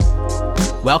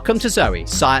Welcome to Zoe,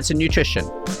 Science and Nutrition,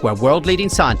 where world-leading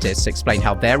scientists explain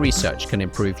how their research can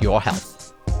improve your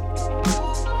health.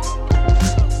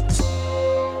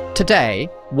 Today,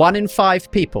 1 in 5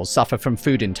 people suffer from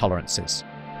food intolerances,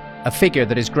 a figure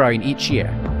that is growing each year.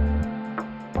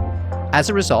 As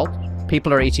a result,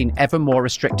 people are eating ever more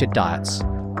restricted diets,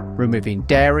 removing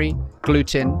dairy,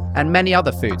 gluten, and many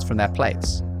other foods from their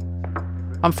plates.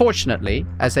 Unfortunately,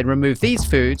 as they remove these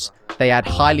foods, they add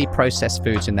highly processed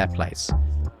foods in their place,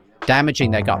 damaging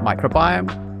their gut microbiome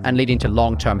and leading to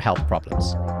long-term health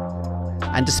problems.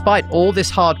 And despite all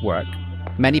this hard work,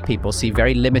 many people see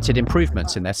very limited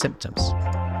improvements in their symptoms.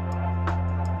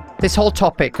 This whole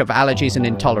topic of allergies and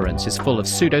intolerance is full of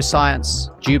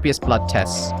pseudoscience, dubious blood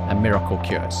tests, and miracle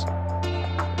cures.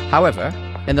 However,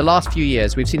 in the last few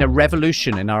years, we've seen a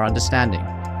revolution in our understanding,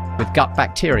 with gut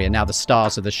bacteria now the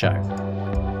stars of the show.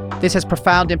 This has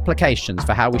profound implications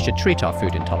for how we should treat our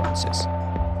food intolerances.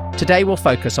 Today, we'll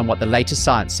focus on what the latest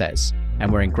science says,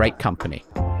 and we're in great company.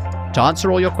 To answer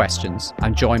all your questions,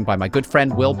 I'm joined by my good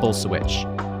friend Will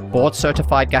Bulsiewicz,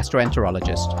 board-certified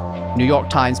gastroenterologist, New York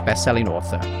Times bestselling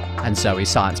author, and Zoe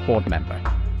Science board member,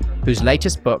 whose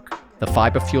latest book, The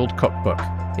Fiber-Fueled Cookbook,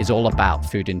 is all about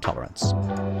food intolerance.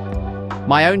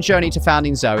 My own journey to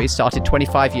founding Zoe started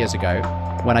 25 years ago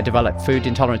when I developed food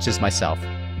intolerances myself,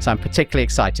 so I'm particularly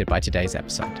excited by today's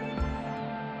episode.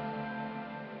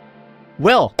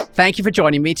 Will, thank you for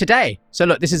joining me today. So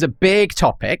look, this is a big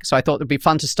topic, so I thought it'd be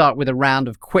fun to start with a round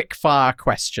of quick-fire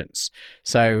questions.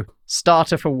 So,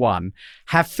 starter for one,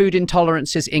 have food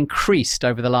intolerances increased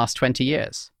over the last 20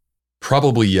 years?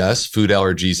 Probably yes. Food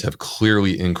allergies have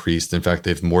clearly increased. In fact,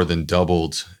 they've more than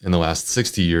doubled in the last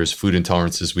 60 years. Food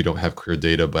intolerances, we don't have clear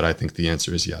data, but I think the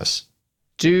answer is yes.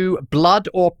 Do blood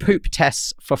or poop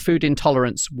tests for food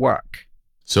intolerance work?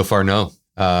 So far, no.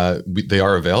 They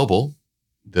are available.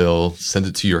 They'll send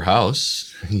it to your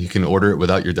house. You can order it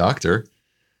without your doctor,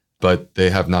 but they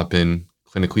have not been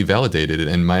clinically validated.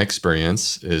 And my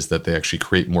experience is that they actually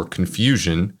create more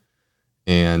confusion,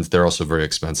 and they're also very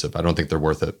expensive. I don't think they're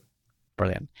worth it.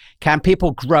 Brilliant. Can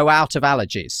people grow out of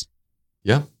allergies?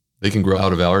 Yeah, they can grow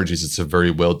out of allergies. It's a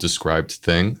very well-described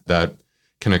thing that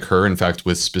can occur. In fact,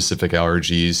 with specific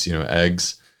allergies,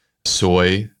 eggs,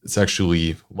 soy, it's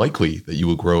actually likely that you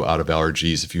will grow out of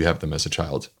allergies if you have them as a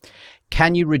child.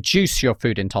 Can you reduce your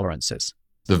food intolerances?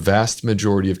 The vast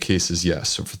majority of cases, yes.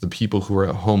 So for the people who are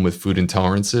at home with food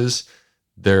intolerances,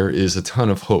 there is a ton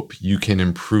of hope. You can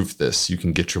improve this. You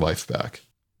can get your life back.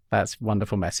 That's a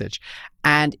wonderful message.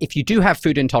 And if you do have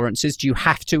food intolerances, do you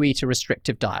have to eat a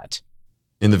restrictive diet?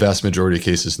 In the vast majority of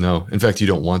cases, no. In fact, you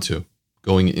don't want to.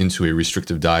 Going into a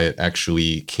restrictive diet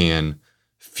actually can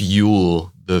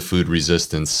fuel the food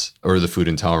resistance or the food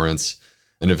intolerance.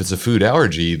 And if it's a food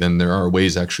allergy, then there are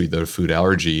ways actually that a food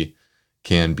allergy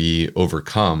can be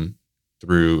overcome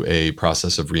through a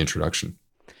process of reintroduction.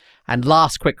 And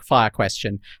last quick fire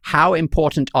question, how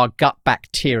important are gut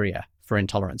bacteria for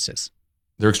intolerances?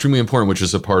 They're extremely important, which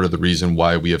is a part of the reason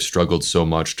why we have struggled so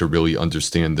much to really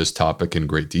understand this topic in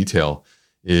great detail,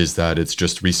 is that it's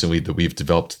just recently that we've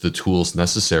developed the tools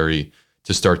necessary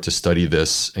to start to study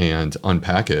this and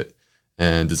unpack it.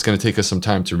 And it's going to take us some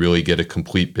time to really get a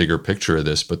complete bigger picture of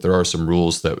this, but there are some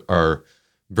rules that are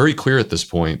very clear at this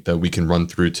point that we can run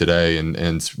through today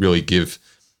and really give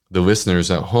the listeners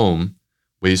at home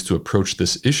ways to approach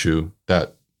this issue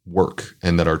that work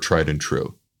and that are tried and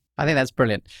true. I think that's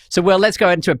brilliant. So, Will, let's go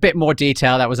into a bit more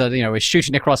detail. That was, we're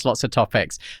shooting across lots of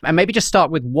topics. And maybe just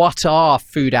start with what are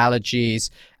food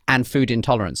allergies and food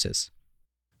intolerances?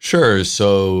 Sure.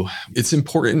 So it's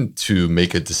important to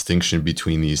make a distinction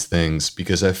between these things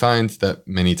because I find that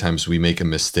many times we make a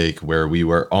mistake where we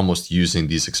were almost using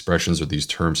these expressions or these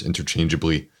terms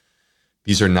interchangeably.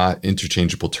 These are not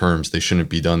interchangeable terms. They shouldn't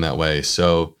be done that way.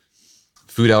 So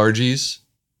food allergies,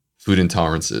 food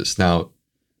intolerances. Now,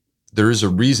 there is a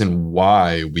reason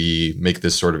why we make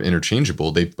this sort of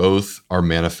interchangeable. They both are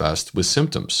manifest with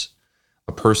symptoms.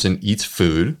 A person eats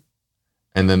food,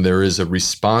 and then there is a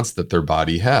response that their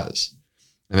body has.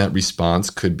 And that response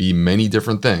could be many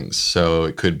different things. So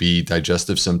it could be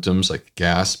digestive symptoms like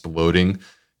gas, bloating,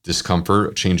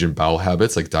 discomfort, a change in bowel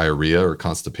habits like diarrhea or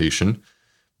constipation.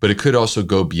 But it could also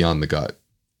go beyond the gut.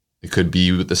 It could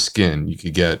be with the skin. You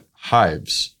could get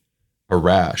hives, a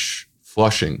rash,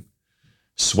 flushing,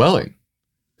 swelling.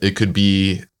 It could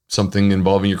be something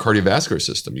involving your cardiovascular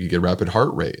system. You could get rapid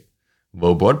heart rate,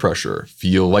 low blood pressure,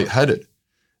 feel lightheaded.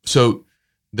 So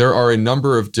there are a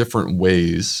number of different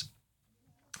ways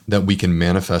that we can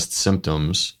manifest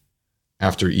symptoms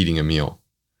after eating a meal.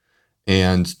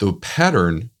 And the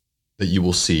pattern that you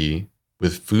will see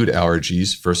with food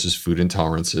allergies versus food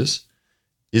intolerances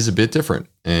is a bit different.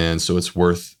 And so it's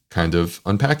worth kind of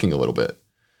unpacking a little bit.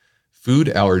 Food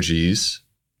allergies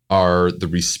are the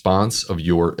response of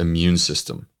your immune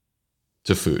system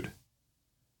to food.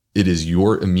 It is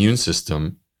your immune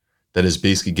system that is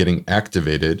basically getting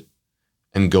activated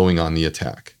and going on the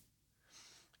attack.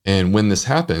 And when this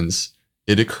happens,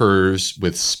 it occurs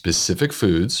with specific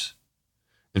foods.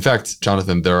 In fact,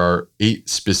 Jonathan, there are 8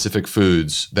 specific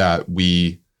foods that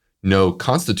we know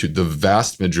constitute the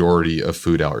vast majority of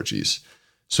food allergies.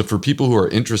 So for people who are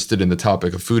interested in the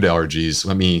topic of food allergies,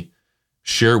 let me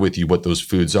share with you what those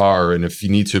foods are. And if you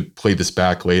need to play this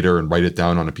back later and write it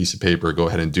down on a piece of paper, go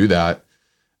ahead and do that.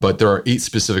 But there are 8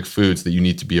 specific foods that you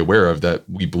need to be aware of that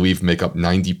we believe make up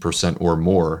 90% or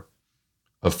more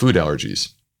of food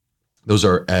allergies. Those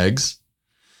are eggs,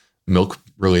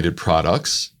 milk-related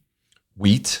products,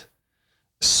 wheat,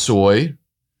 soy,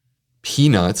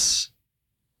 peanuts,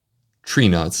 tree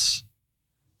nuts,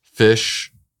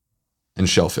 fish, and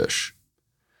shellfish.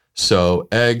 So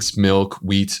eggs, milk,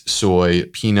 wheat, soy,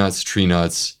 peanuts, tree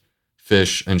nuts,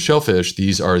 fish, and shellfish,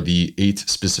 these are the 8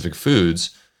 specific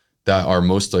foods that are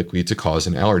most likely to cause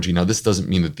an allergy. Now, this doesn't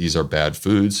mean that these are bad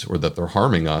foods or that they're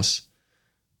harming us,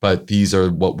 but these are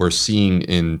what we're seeing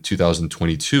in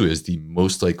 2022 as the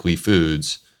most likely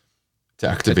foods to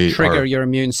activate to trigger your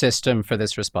immune system for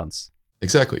this response.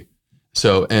 Exactly.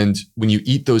 So, and when you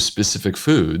eat those specific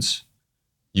foods,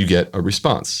 you get a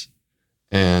response.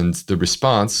 And the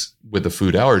response with a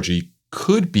food allergy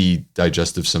could be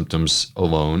digestive symptoms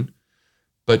alone,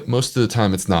 but most of the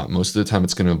time it's not. Most of the time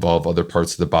it's going to involve other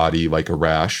parts of the body like a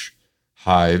rash,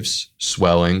 hives,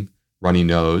 swelling, runny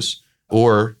nose,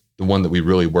 or the one that we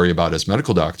really worry about as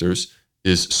medical doctors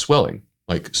is swelling,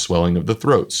 like swelling of the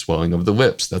throat, swelling of the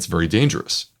lips. That's very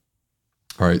dangerous.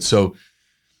 All right, so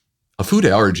a food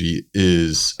allergy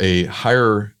is a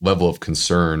higher level of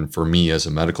concern for me as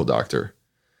a medical doctor.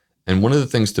 And one of the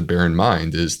things to bear in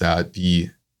mind is that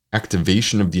the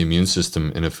activation of the immune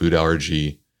system in a food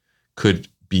allergy could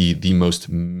be the most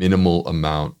minimal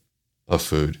amount of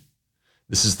food.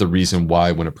 This is the reason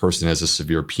why when a person has a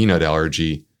severe peanut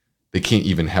allergy, they can't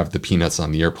even have the peanuts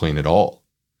on the airplane at all.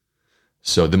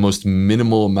 So the most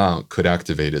minimal amount could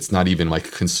activate. It's not even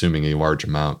like consuming a large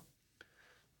amount.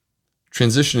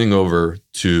 Transitioning over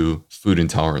to food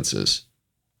intolerances.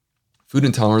 Food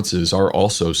intolerances are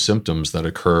also symptoms that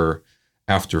occur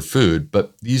after food,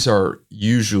 but these are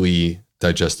usually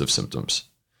digestive symptoms.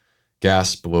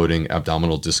 Gas, bloating,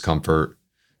 abdominal discomfort,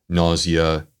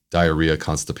 nausea, diarrhea,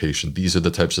 constipation. These are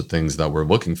the types of things that we're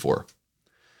looking for.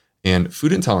 And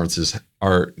food intolerances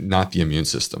are not the immune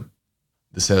system.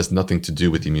 This has nothing to do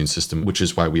with the immune system, which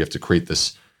is why we have to create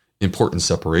this important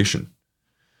separation.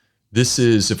 This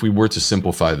is, if we were to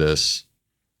simplify this,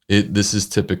 this is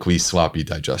typically sloppy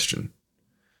digestion.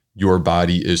 Your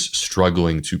body is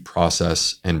struggling to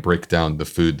process and break down the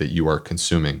food that you are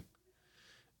consuming.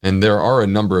 And there are a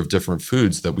number of different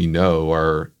foods that we know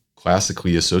are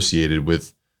classically associated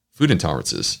with food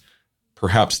intolerances.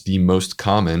 Perhaps the most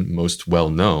common, most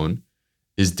well-known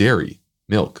is dairy,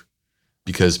 milk,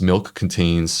 because milk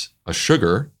contains a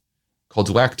sugar called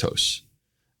lactose.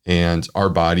 And our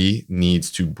body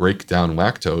needs to break down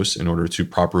lactose in order to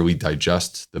properly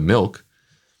digest the milk.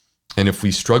 And if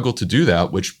we struggle to do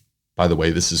that, which, by the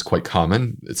way, this is quite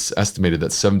common, it's estimated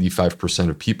that 75%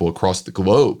 of people across the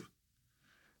globe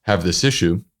have this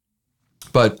issue.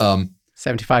 But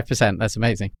 75%, that's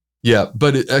amazing. Yeah,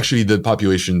 but actually the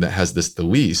population that has this the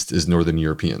least is Northern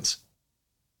Europeans.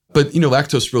 But,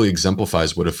 lactose really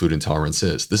exemplifies what a food intolerance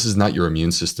is. This is not your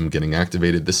immune system getting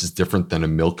activated. This is different than a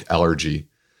milk allergy.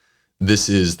 This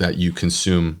is that you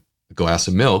consume a glass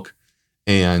of milk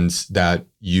and that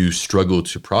you struggle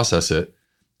to process it.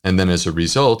 And then as a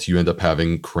result, you end up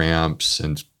having cramps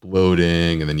and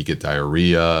bloating, and then you get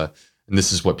diarrhea. And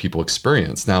this is what people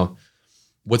experience. Now,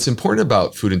 what's important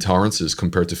about food intolerances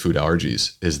compared to food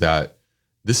allergies is that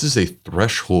this is a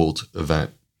threshold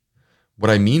event. What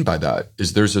I mean by that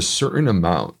is there's a certain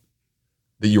amount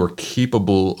that you are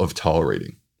capable of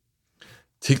tolerating.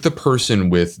 Take the person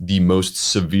with the most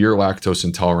severe lactose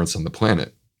intolerance on the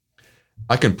planet.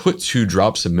 I can put 2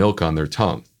 drops of milk on their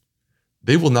tongue.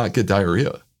 They will not get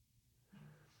diarrhea.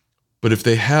 But if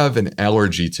they have an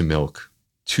allergy to milk,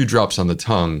 2 drops on the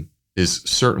tongue is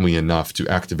certainly enough to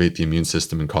activate the immune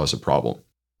system and cause a problem.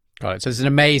 Got it. So there's an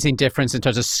amazing difference in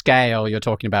terms of scale you're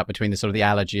talking about between the sort of the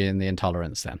allergy and the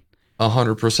intolerance then.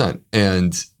 100%.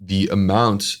 And the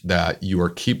amount that you are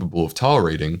capable of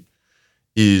tolerating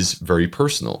is very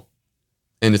personal.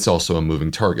 And it's also a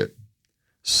moving target.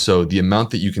 So the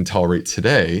amount that you can tolerate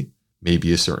today may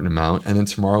be a certain amount, and then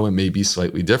tomorrow it may be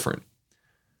slightly different.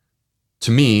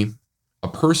 To me, a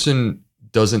person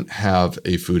doesn't have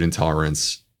a food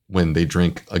intolerance when they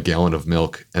drink a gallon of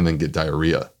milk and then get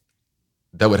diarrhea.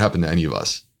 That would happen to any of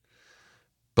us.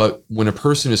 But when a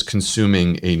person is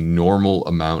consuming a normal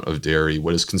amount of dairy,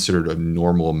 what is considered a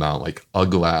normal amount, like a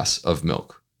glass of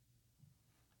milk,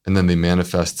 and then they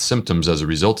manifest symptoms as a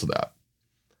result of that,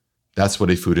 that's what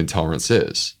a food intolerance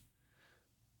is.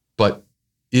 But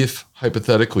if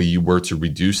hypothetically you were to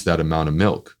reduce that amount of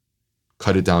milk,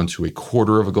 cut it down to a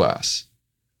quarter of a glass,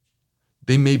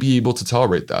 they may be able to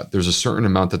tolerate that. There's a certain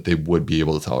amount that they would be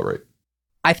able to tolerate.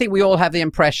 I think we all have the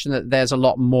impression that there's a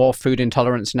lot more food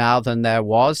intolerance now than there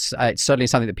was. It's certainly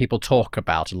something that people talk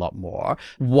about a lot more.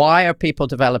 Why are people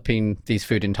developing these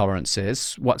food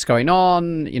intolerances? What's going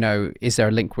on? Is there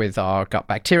a link with our gut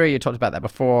bacteria? You talked about that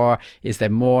before. Is there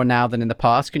more now than in the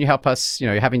past? Can you help us,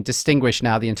 having distinguished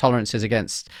now the intolerances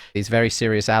against these very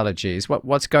serious allergies?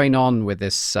 What's going on with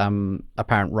this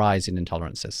apparent rise in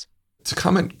intolerances? To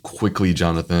comment quickly,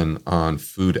 Jonathan, on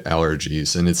food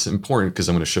allergies, and it's important because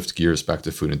I'm going to shift gears back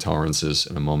to food intolerances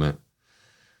in a moment.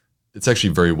 It's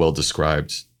actually very well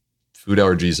described. Food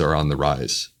allergies are on the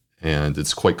rise, and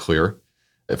it's quite clear.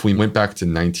 If we went back to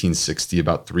 1960,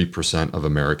 about 3% of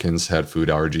Americans had food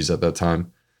allergies at that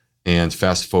time. And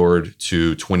fast forward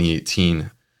to 2018,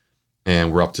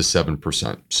 and we're up to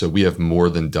 7%. So we have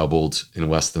more than doubled in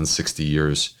less than 60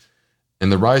 years.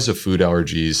 And the rise of food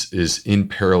allergies is in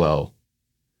parallel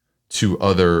to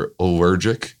other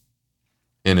allergic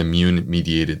and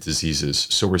immune-mediated diseases.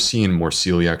 So we're seeing more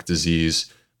celiac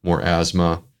disease, more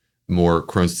asthma, more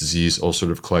Crohn's disease,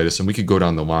 ulcerative colitis, and we could go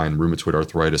down the line, rheumatoid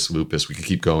arthritis, lupus, we could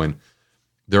keep going.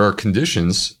 There are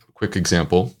conditions, a quick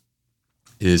example,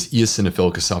 is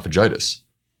eosinophilic esophagitis.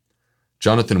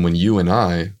 Jonathan, when you and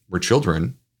I were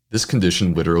children, this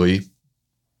condition literally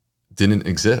didn't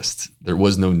exist. There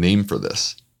was no name for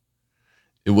this.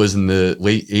 It was in the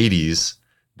late 80s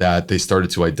that they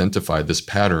started to identify this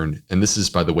pattern. And this is,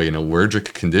 by the way, an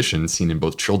allergic condition seen in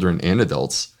both children and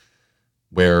adults,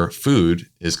 where food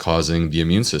is causing the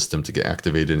immune system to get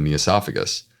activated in the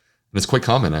esophagus. And it's quite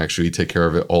common. I actually take care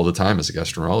of it all the time as a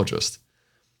gastroenterologist.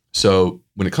 So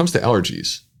when it comes to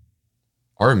allergies,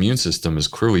 our immune system is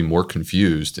clearly more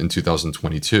confused in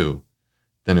 2022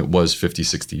 than it was 50,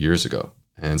 60 years ago.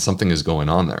 And something is going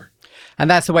on there. And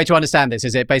that's the way to understand this,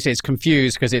 is it? Basically, it's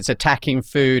confused because it's attacking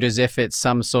food as if it's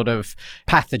some sort of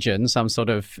pathogen, some sort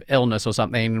of illness or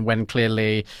something, when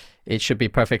clearly it should be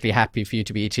perfectly happy for you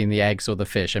to be eating the eggs or the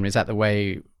fish. I mean, is that the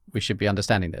way we should be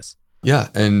understanding this? Yeah.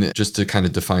 And just to kind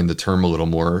of define the term a little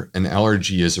more, an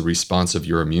allergy is a response of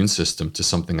your immune system to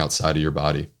something outside of your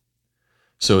body.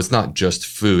 So it's not just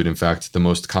food. In fact, the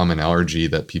most common allergy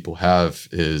that people have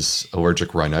is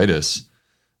allergic rhinitis,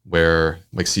 where,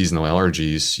 like seasonal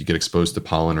allergies, you get exposed to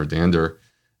pollen or dander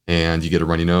and you get a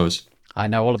runny nose. I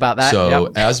know all about that. So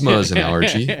Yep. asthma is an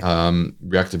allergy.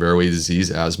 Reactive airway disease,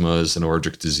 asthma is an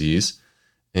allergic disease.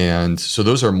 And so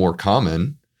those are more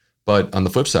common. But on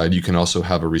the flip side, you can also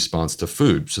have a response to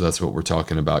food. So that's what we're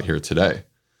talking about here today.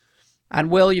 And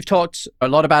Will, you've talked a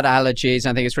lot about allergies.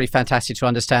 I think it's really fantastic to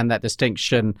understand that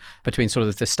distinction between sort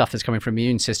of the stuff that's coming from the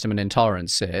immune system and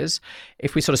intolerances.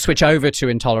 If we sort of switch over to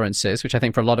intolerances, which I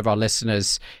think for a lot of our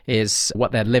listeners is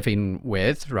what they're living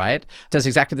with, right? Does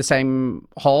exactly the same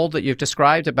hold that you've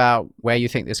described about where you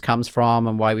think this comes from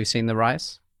and why we've seen the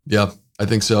rise? Yeah, I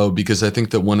think so, because I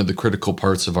think that one of the critical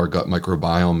parts of our gut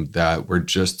microbiome that we're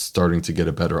just starting to get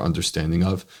a better understanding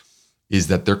of is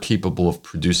that they're capable of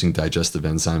producing digestive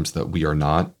enzymes that we are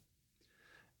not.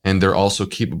 And they're also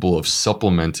capable of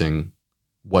supplementing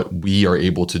what we are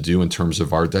able to do in terms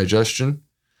of our digestion.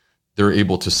 They're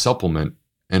able to supplement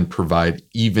and provide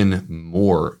even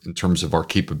more in terms of our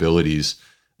capabilities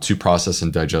to process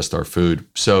and digest our food.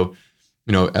 So,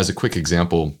 as a quick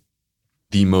example,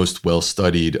 the most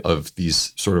well-studied of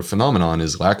these sort of phenomenon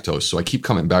is lactose. So I keep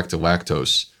coming back to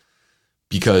lactose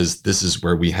because this is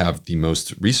where we have the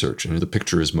most research and the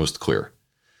picture is most clear.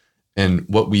 And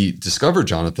what we discovered,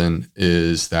 Jonathan,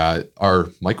 is that our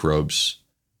microbes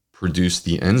produce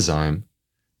the enzyme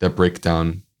that break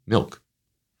down milk.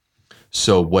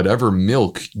 So whatever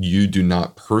milk you do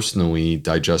not personally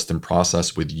digest and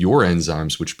process with your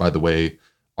enzymes, which, by the way,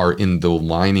 are in the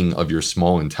lining of your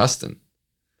small intestine,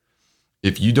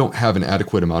 if you don't have an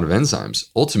adequate amount of enzymes,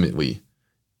 ultimately,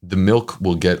 the milk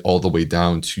will get all the way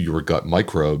down to your gut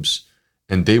microbes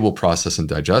and they will process and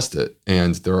digest it.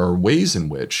 And there are ways in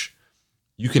which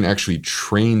you can actually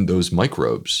train those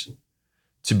microbes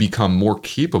to become more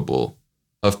capable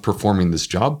of performing this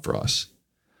job for us,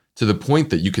 to the point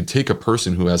that you could take a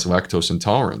person who has lactose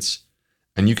intolerance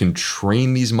and you can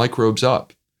train these microbes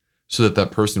up so that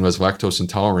that person who has lactose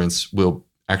intolerance will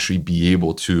actually be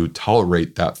able to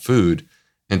tolerate that food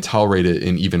and tolerate it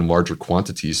in even larger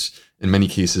quantities, in many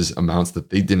cases, amounts that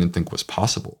they didn't think was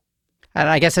possible. And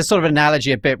I guess there's sort of an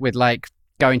analogy a bit with like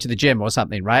going to the gym or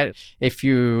something, right? If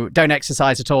you don't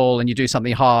exercise at all and you do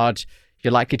something hard,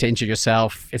 you're likely to injure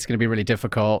yourself. It's going to be really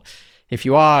difficult. If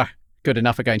you are good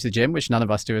enough at going to the gym, which none of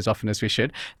us do as often as we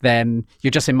should, then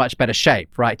you're just in much better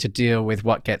shape, right, to deal with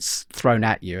what gets thrown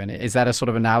at you. And is that a sort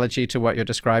of analogy to what you're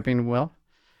describing, Will?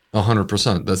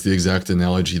 100%. That's the exact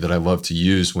analogy that I love to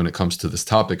use when it comes to this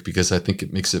topic, because I think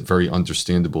it makes it very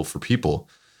understandable for people.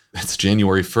 It's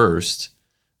January 1st,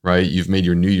 right? You've made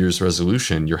your New Year's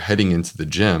resolution. You're heading into the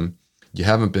gym. You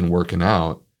haven't been working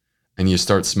out, and you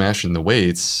start smashing the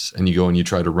weights, and you go and you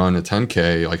try to run a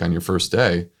 10K like on your first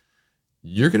day.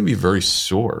 You're going to be very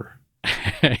sore.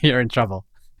 You're in trouble.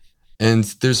 And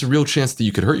there's a real chance that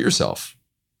you could hurt yourself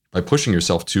by pushing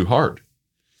yourself too hard.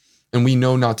 And we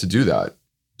know not to do that.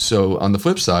 So on the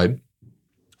flip side,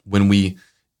 when we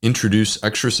introduce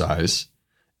exercise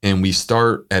and we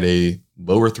start at a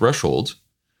lower threshold,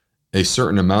 a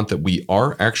certain amount that we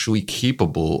are actually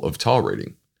capable of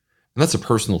tolerating. And that's a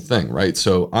personal thing, right?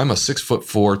 So I'm a 6'4",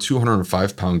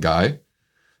 205-pound guy.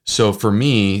 So for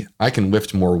me, I can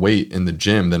lift more weight in the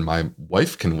gym than my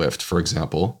wife can lift, for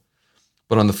example.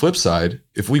 But on the flip side,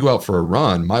 if we go out for a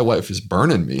run, my wife is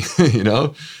burning me,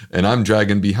 and I'm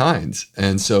dragging behind.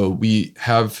 And so we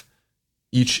have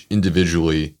each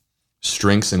individually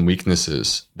strengths and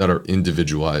weaknesses that are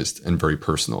individualized and very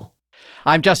personal.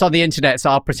 I'm just on the internet,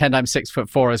 so I'll pretend I'm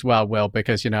 6'4" as well, Will,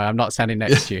 because, I'm not standing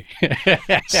next to you.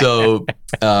 So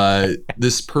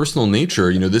this personal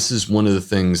nature, this is one of the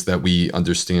things that we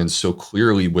understand so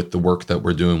clearly with the work that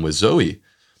we're doing with Zoe,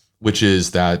 which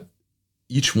is that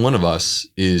each one of us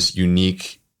is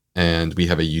unique and we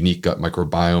have a unique gut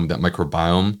microbiome. That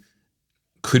microbiome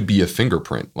could be a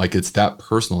fingerprint. Like, it's that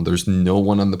personal. There's no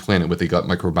one on the planet with a gut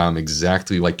microbiome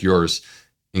exactly like yours,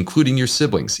 including your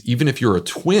siblings. Even if you're a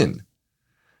twin,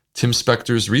 Tim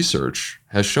Spector's research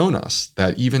has shown us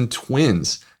that even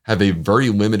twins have a very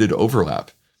limited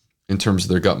overlap in terms of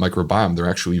their gut microbiome. They're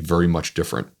actually very much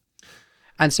different.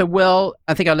 And so, Will,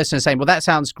 I think our listeners are saying, well, that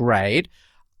sounds great.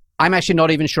 I'm actually not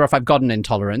even sure if I've got an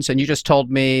intolerance. And you just told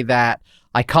me that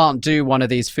I can't do one of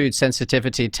these food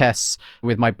sensitivity tests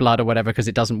with my blood or whatever because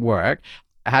it doesn't work.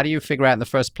 How do you figure out in the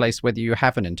first place whether you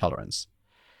have an intolerance?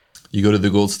 You go to the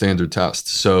gold standard test.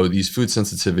 So these food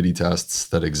sensitivity tests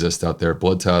that exist out there,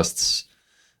 blood tests,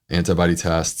 antibody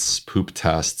tests, poop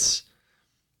tests,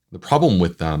 the problem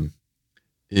with them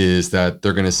is that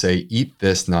they're going to say, eat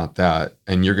this, not that.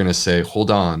 And you're going to say, hold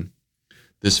on,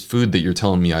 this food that you're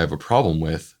telling me I have a problem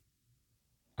with,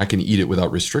 I can eat it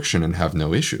without restriction and have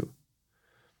no issue.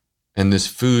 And this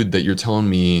food that you're telling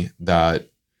me that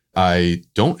I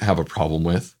don't have a problem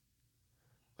with,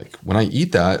 like when I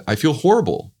eat that, I feel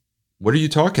horrible. What are you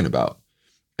talking about?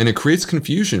 And it creates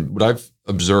confusion. What I've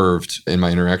observed in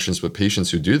my interactions with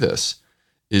patients who do this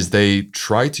is they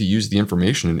try to use the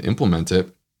information and implement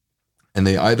it, and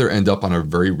they either end up on a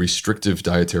very restrictive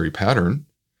dietary pattern,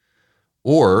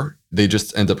 or they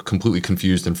just end up completely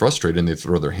confused and frustrated, and they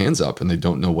throw their hands up and they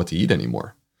don't know what to eat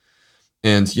anymore.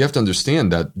 And you have to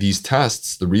understand that these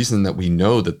tests, the reason that we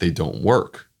know that they don't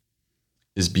work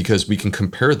is because we can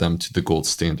compare them to the gold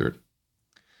standard.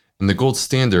 And the gold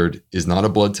standard is not a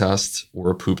blood test or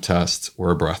a poop test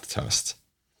or a breath test.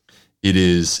 It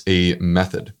is a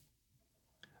method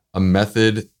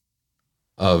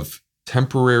of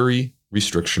temporary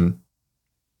restriction,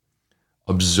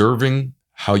 observing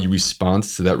how you respond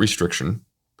to that restriction,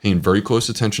 paying very close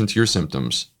attention to your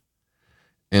symptoms,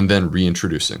 and then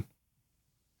reintroducing.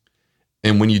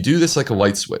 And when you do this like a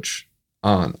light switch,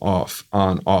 on,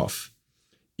 off,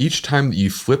 each time that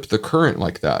you flip the current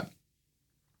like that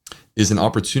is an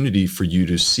opportunity for you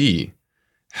to see,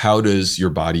 how does your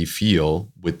body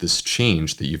feel with this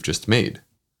change that you've just made?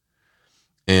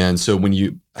 And so when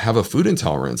you have a food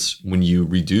intolerance, when you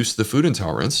reduce the food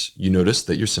intolerance, you notice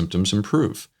that your symptoms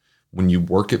improve. When you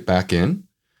work it back in,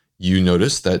 you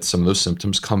notice that some of those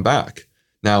symptoms come back.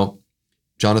 Now,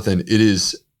 Jonathan, it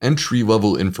is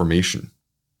entry-level information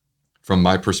from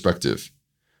my perspective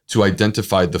to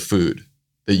identify the food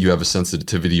that you have a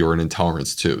sensitivity or an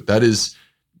intolerance to.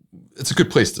 It's a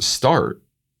good place to start.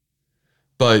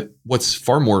 But what's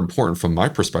far more important from my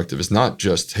perspective is not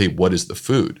just, hey, what is the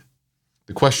food?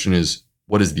 The question is,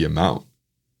 what is the amount?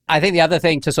 I think the other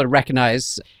thing to sort of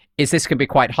recognize is this can be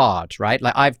quite hard, right?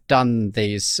 Like, I've done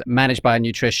these managed by a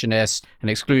nutritionist, an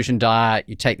exclusion diet,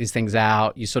 you take these things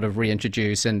out, you sort of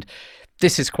reintroduce, and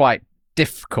this is quite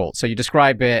difficult. So you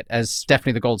describe it as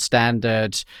definitely the gold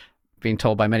standard. being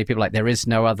told by many people, like, there is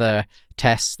no other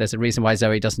tests. There's a reason why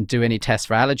Zoe doesn't do any tests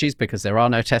for allergies, because there are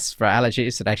no tests for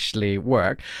allergies that actually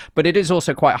work. But it is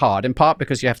also quite hard, in part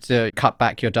because you have to cut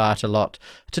back your diet a lot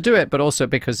to do it, but also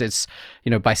because it's,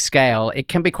 by scale, it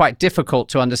can be quite difficult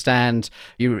to understand.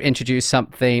 You introduce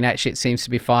something, actually it seems to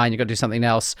be fine, you've got to do something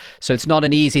else. So it's not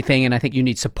an easy thing, and I think you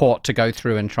need support to go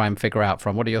through and try and figure out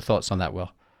from. What are your thoughts on that,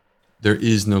 Will? There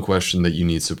is no question that you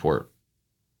need support.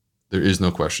 There is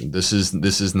no question. This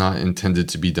is not intended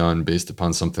to be done based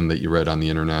upon something that you read on the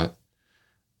internet.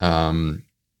 I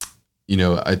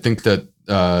think that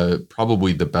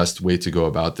probably the best way to go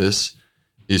about this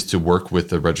is to work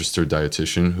with a registered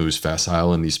dietitian who's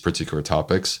facile in these particular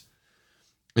topics.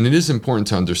 And it is important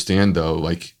to understand, though,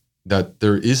 like, that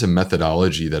there is a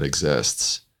methodology that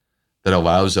exists that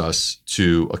allows us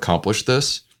to accomplish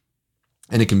this.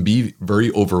 And it can be very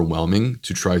overwhelming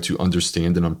to try to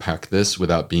understand and unpack this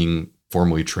without being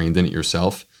formally trained in it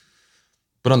yourself.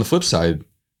 But on the flip side,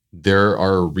 there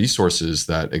are resources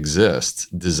that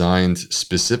exist designed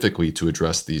specifically to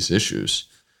address these issues.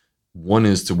 One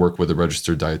is to work with a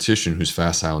registered dietitian who's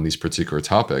facile in these particular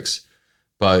topics.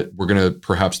 But we're going to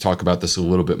perhaps talk about this a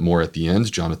little bit more at the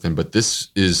end, Jonathan. But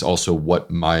this is also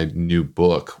what my new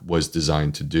book was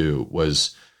designed to do,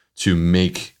 was to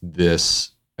make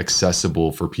this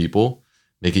accessible for people,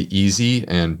 make it easy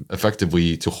and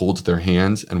effectively to hold their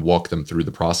hand and walk them through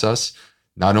the process,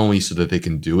 not only so that they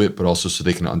can do it, but also so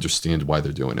they can understand why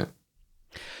they're doing it.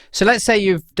 So let's say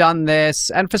you've done this,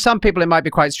 and for some people it might be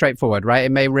quite straightforward, right?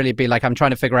 It may really be like, I'm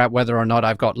trying to figure out whether or not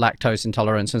I've got lactose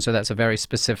intolerance, and so that's a very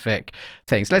specific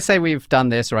thing. So let's say we've done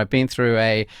this, or I've been through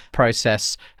a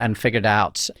process and figured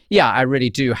out, yeah, I really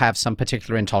do have some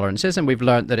particular intolerances, and we've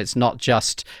learned that it's not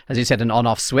just, as you said, an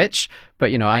on-off switch, but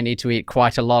I need to eat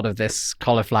quite a lot of this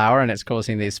cauliflower and it's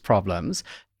causing these problems.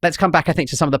 Let's come back, I think,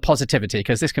 to some of the positivity,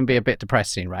 because this can be a bit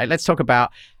depressing, right? Let's talk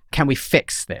about, can we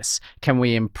fix this? Can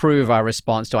we improve our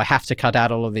response? Do I have to cut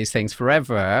out all of these things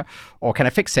forever? Or can I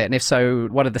fix it? And if so,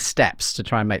 what are the steps to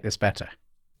try and make this better?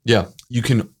 Yeah, you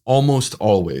can almost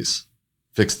always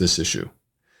fix this issue.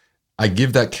 I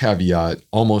give that caveat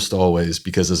almost always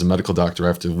because as a medical doctor, I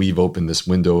have to leave open this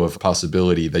window of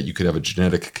possibility that you could have a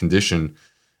genetic condition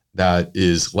that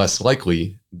is less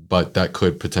likely, but that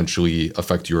could potentially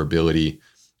affect your ability.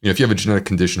 If you have a genetic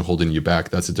condition holding you back,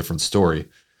 that's a different story.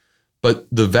 But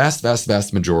the vast, vast,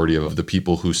 vast majority of the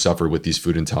people who suffer with these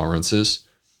food intolerances,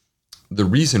 the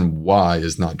reason why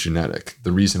is not genetic.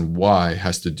 The reason why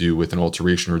has to do with an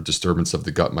alteration or disturbance of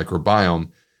the gut microbiome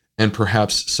and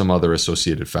perhaps some other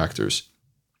associated factors.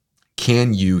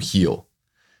 Can you heal?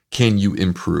 Can you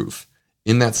improve?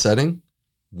 In that setting,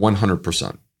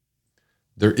 100%.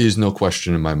 There is no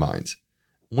question in my mind.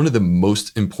 One of the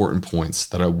most important points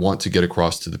that I want to get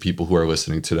across to the people who are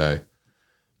listening today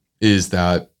is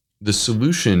that the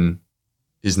solution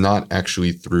is not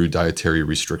actually through dietary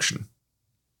restriction.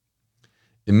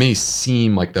 It may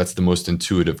seem like that's the most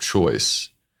intuitive choice.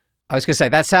 I was going to say,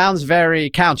 that sounds very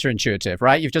counterintuitive,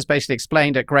 right? You've just basically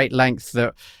explained at great length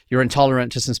that you're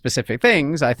intolerant to some specific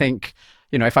things. I think,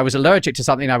 if I was allergic to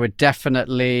something, I would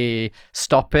definitely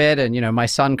stop it. And, my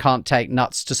son can't take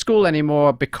nuts to school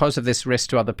anymore because of this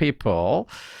risk to other people.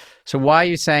 So why are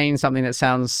you saying something that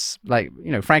sounds like,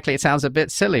 frankly, it sounds a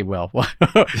bit silly, Will?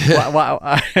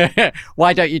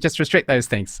 Why don't you just restrict those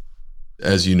things?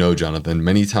 As you know, Jonathan,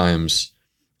 many times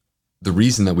the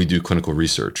reason that we do clinical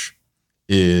research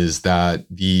is that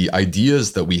the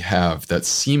ideas that we have that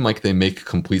seem like they make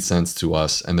complete sense to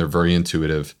us and they're very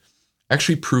intuitive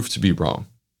actually prove to be wrong.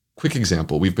 Quick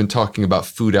example, we've been talking about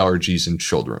food allergies in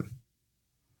children,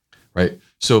 right?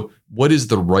 So what is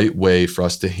the right way for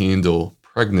us to handle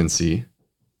pregnancy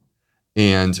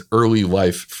and early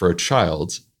life for a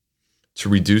child to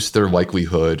reduce their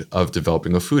likelihood of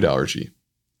developing a food allergy?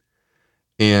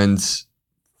 And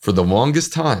for the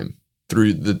longest time,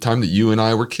 through the time that you and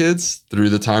I were kids, through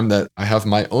the time that I have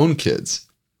my own kids,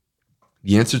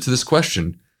 the answer to this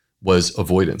question was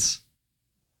avoidance,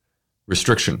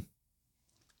 restriction,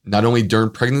 not only during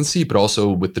pregnancy, but also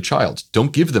with the child.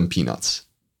 Don't give them peanuts.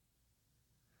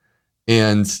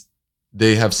 And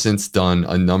they have since done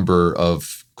a number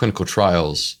of clinical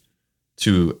trials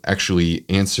to actually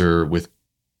answer with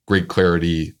great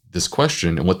clarity this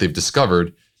question. And what they've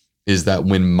discovered is that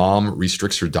when mom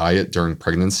restricts her diet during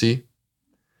pregnancy,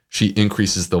 she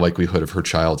increases the likelihood of her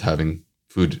child having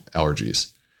food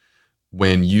allergies.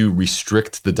 When you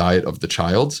restrict the diet of the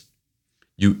child,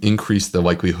 you increase the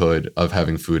likelihood of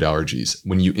having food allergies.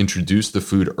 When you introduce the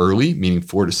food early, meaning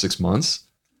 4 to 6 months,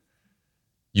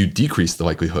 you decrease the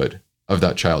likelihood of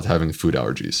that child having food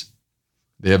allergies.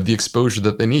 They have the exposure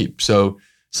that they need. So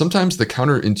sometimes the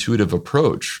counterintuitive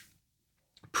approach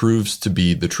proves to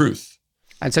be the truth.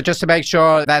 And so just to make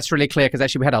sure that's really clear, because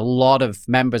actually we had a lot of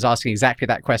members asking exactly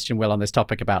that question, Will, on this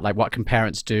topic about like what can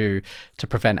parents do to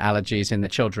prevent allergies in the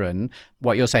children.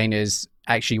 What you're saying is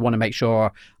actually you want to make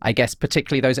sure, I guess,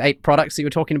 particularly those 8 products that you were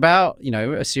talking about,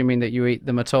 assuming that you eat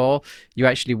them at all, you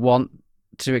actually want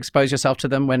to expose yourself to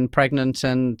them when pregnant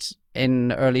and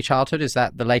in early childhood. Is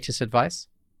that the latest advice?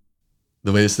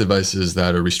 The latest advice is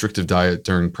that a restrictive diet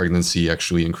during pregnancy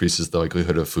actually increases the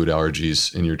likelihood of food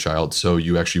allergies in your child. So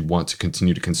you actually want to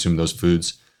continue to consume those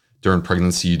foods during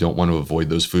pregnancy. You don't want to avoid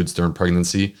those foods during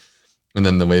pregnancy. And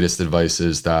then the latest advice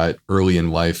is that early in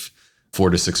life,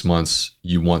 4 to 6 months,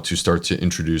 you want to start to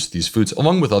introduce these foods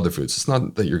along with other foods. It's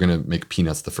not that you're going to make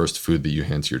peanuts the first food that you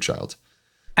hand to your child.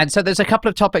 And so there's a couple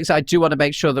of topics I do want to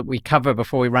make sure that we cover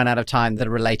before we run out of time that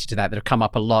are related to that have come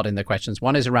up a lot in the questions.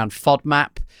 One is around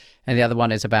FODMAP, and the other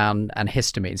one is about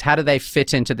antihistamines. How do they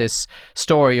fit into this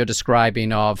story you're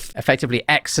describing of effectively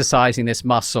exercising this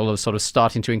muscle of sort of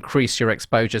starting to increase your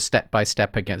exposure step by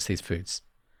step against these foods?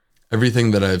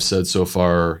 Everything that I've said so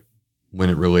far when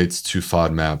it relates to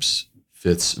FODMAPs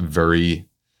fits very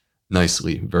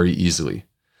nicely, very easily,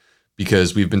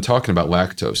 because we've been talking about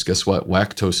lactose. Guess what?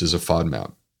 Lactose is a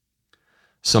FODMAP.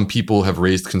 Some people have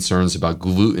raised concerns about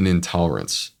gluten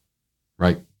intolerance,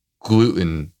 right?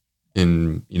 Gluten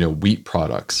in wheat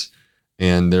products,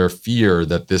 and their fear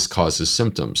that this causes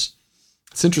symptoms.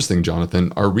 It's interesting,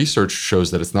 Jonathan. Our research shows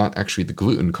that it's not actually the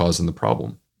gluten causing the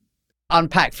problem.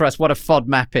 Unpack for us what a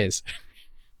FODMAP is.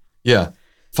 Yeah.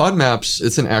 FODMAPs,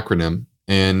 it's an acronym,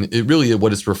 and it really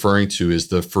what it's referring to is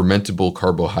the fermentable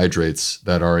carbohydrates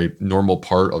that are a normal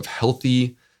part of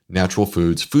healthy, natural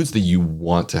foods that you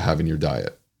want to have in your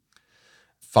diet.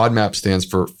 FODMAP stands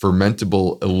for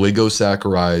fermentable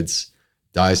oligosaccharides,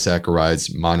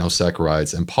 disaccharides,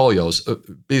 monosaccharides, and polyols.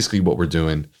 Basically what we're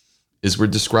doing is we're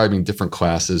describing different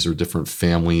classes or different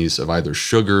families of either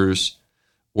sugars,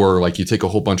 or like you take a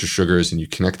whole bunch of sugars and you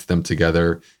connect them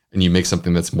together and you make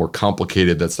something that's more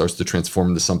complicated that starts to transform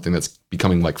into something that's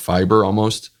becoming like fiber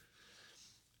almost.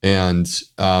 And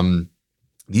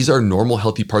these are normal,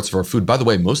 healthy parts of our food. By the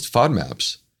way, most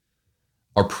FODMAPs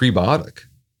are prebiotic.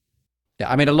 Yeah,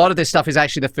 I mean, a lot of this stuff is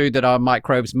actually the food that our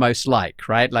microbes most like,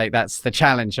 right? Like that's the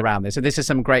challenge around this. So this is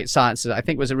some great science that I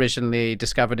think was originally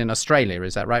discovered in Australia.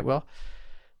 Is that right, Will?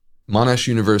 Monash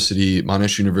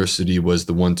University was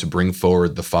the one to bring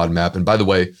forward the FODMAP. And by the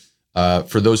way,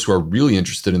 for those who are really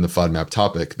interested in the FODMAP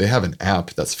topic, they have an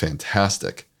app that's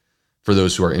fantastic for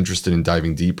those who are interested in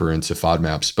diving deeper into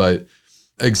FODMAPs. But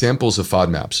examples of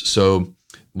FODMAPs. So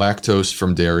lactose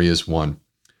from dairy is one.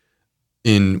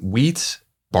 In wheat,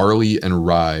 barley, and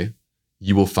rye,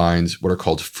 you will find what are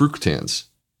called fructans.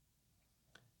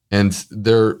 And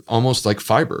they're almost like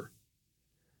fiber.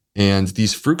 And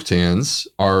these fructans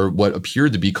are what appear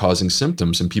to be causing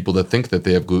symptoms in people that think that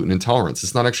they have gluten intolerance.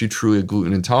 It's not actually truly a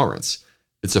gluten intolerance.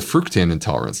 It's a fructan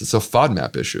intolerance. It's a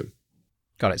FODMAP issue.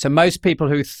 Got it. So most people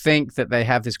who think that they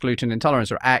have this gluten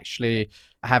intolerance are actually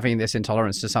having this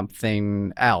intolerance to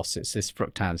something else. It's this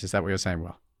fructans. Is that what you're saying,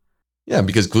 Will? Yeah,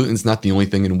 because gluten's not the only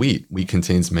thing in wheat. Wheat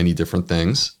contains many different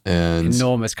things, and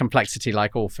enormous complexity,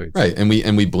 like all foods. Right, and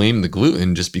we blame the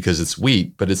gluten just because it's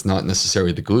wheat, but it's not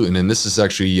necessarily the gluten. And this is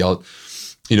actually,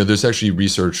 there's actually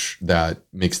research that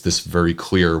makes this very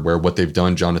clear. Where what they've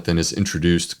done, Jonathan, is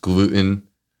introduced gluten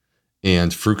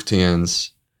and fructans,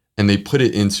 and they put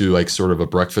it into like sort of a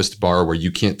breakfast bar where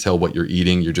you can't tell what you're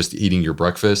eating. You're just eating your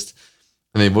breakfast.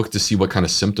 And they looked to see what kind of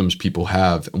symptoms people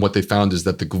have. And what they found is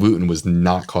that the gluten was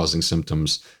not causing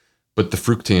symptoms, but the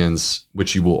fructans,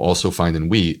 which you will also find in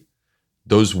wheat,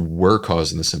 those were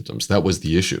causing the symptoms. That was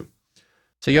the issue.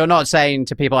 So you're not saying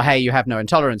to people, hey, you have no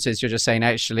intolerances. You're just saying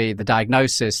actually the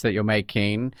diagnosis that you're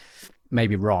making may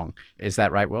be wrong. Is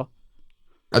that right, Will?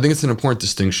 I think it's an important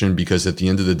distinction because at the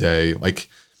end of the day, like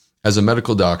as a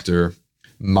medical doctor,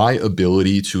 my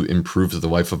ability to improve the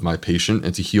life of my patient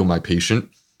and to heal my patient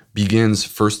begins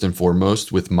first and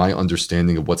foremost with my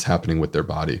understanding of what's happening with their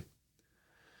body.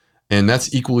 And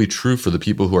that's equally true for the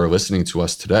people who are listening to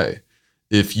us today.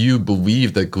 If you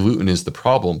believe that gluten is the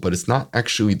problem, but it's not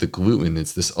actually the gluten,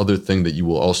 it's this other thing that you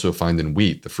will also find in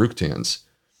wheat, the fructans,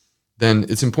 then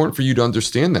it's important for you to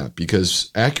understand that because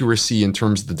accuracy in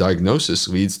terms of the diagnosis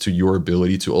leads to your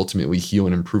ability to ultimately heal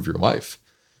and improve your life.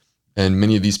 And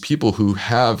many of these people who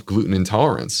have gluten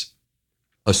intolerance,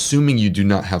 assuming you do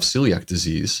not have celiac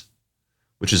disease,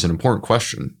 which is an important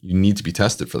question, you need to be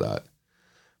tested for that.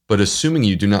 But assuming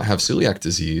you do not have celiac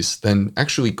disease, then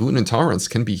actually gluten intolerance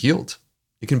can be healed.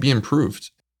 It can be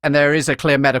improved. And there is a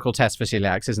clear medical test for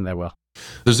celiacs, isn't there, Will?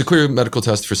 There's a clear medical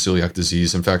test for celiac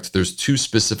disease. In fact, there's two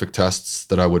specific tests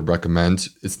that I would recommend.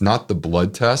 It's not the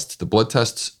blood test. The blood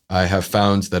test, I have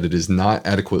found that it is not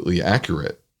adequately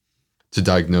accurate to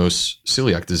diagnose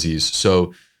celiac disease.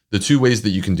 So the two ways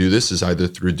that you can do this is either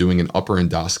through doing an upper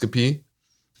endoscopy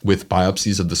with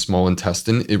biopsies of the small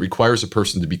intestine. It requires a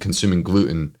person to be consuming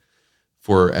gluten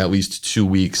for at least 2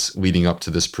 weeks leading up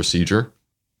to this procedure.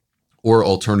 Or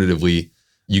alternatively,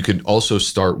 you could also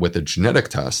start with a genetic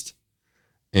test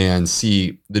and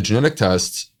see the genetic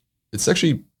test. It's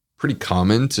actually pretty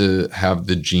common to have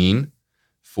the gene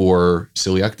for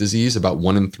celiac disease. About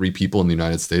 1 in 3 people in the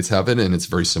United States have it, and it's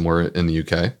very similar in the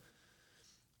UK.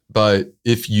 But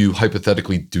if you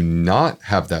hypothetically do not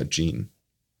have that gene,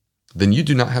 then you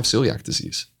do not have celiac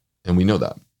disease. And we know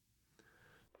that.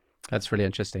 That's really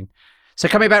interesting. So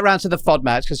coming back around to the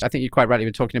FODMAPs, because I think you quite rightly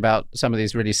were talking about some of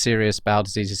these really serious bowel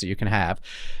diseases that you can have.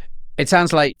 It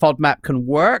sounds like FODMAP can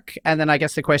work. And then I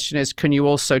guess the question is, can you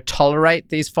also tolerate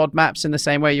these FODMAPs in the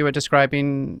same way you were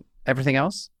describing everything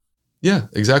else? Yeah,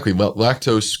 exactly. Well,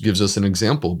 lactose gives us an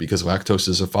example because lactose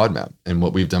is a FODMAP. And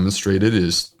what we've demonstrated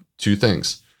is 2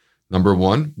 things. Number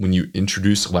 1, when you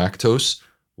introduce lactose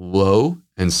low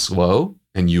and slow,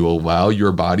 and you allow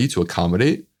your body to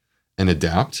accommodate and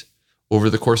adapt over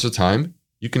the course of time,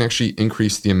 you can actually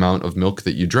increase the amount of milk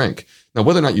that you drink. Now,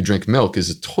 whether or not you drink milk is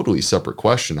a totally separate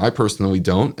question. I personally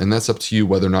don't, and that's up to you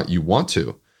whether or not you want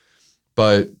to.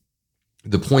 But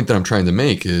the point that I'm trying to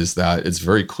make is that it's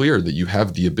very clear that you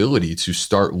have the ability to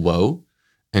start low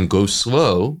and go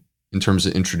slow in terms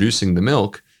of introducing the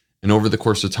milk. And over the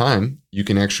course of time, you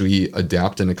can actually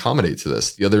adapt and accommodate to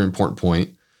this. The other important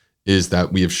point is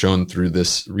that we have shown through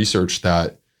this research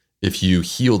that if you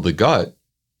heal the gut,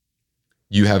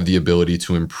 you have the ability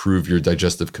to improve your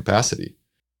digestive capacity.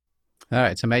 All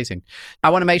right, it's amazing. I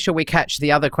want to make sure we catch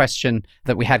the other question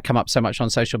that we had come up so much on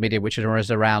social media, which was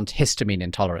around histamine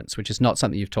intolerance, which is not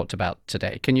something you've talked about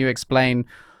today. Can you explain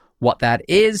what that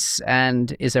is,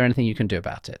 and is there anything you can do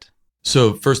about it?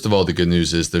 So first of all, the good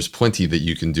news is there's plenty that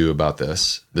you can do about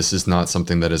this. This is not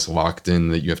something that is locked in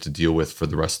that you have to deal with for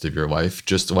the rest of your life.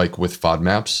 Just like with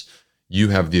FODMAPs, you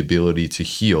have the ability to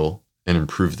heal and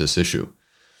improve this issue.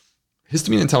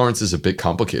 Histamine intolerance is a bit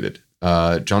complicated.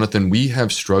 Jonathan, we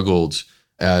have struggled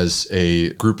as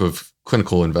a group of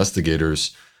clinical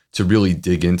investigators to really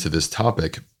dig into this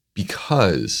topic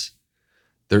because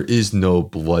there is no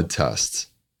blood test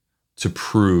to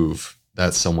prove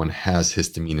that someone has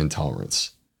histamine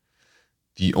intolerance.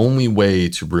 The only way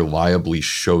to reliably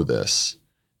show this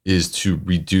is to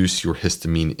reduce your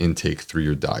histamine intake through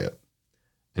your diet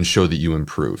and show that you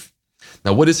improve.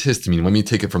 Now, what is histamine? Let me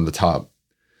take it from the top.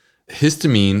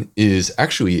 Histamine is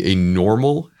actually a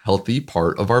normal, healthy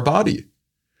part of our body.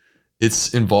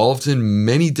 It's involved in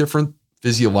many different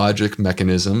physiologic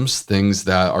mechanisms, things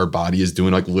that our body is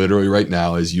doing, like literally right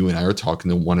now, as you and I are talking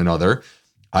to one another.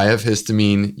 I have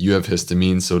histamine, you have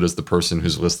histamine, so does the person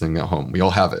who's listening at home. We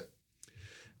all have it.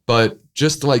 But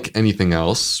just like anything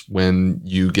else, when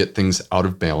you get things out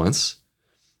of balance,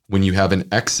 when you have an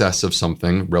excess of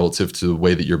something relative to the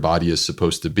way that your body is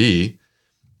supposed to be,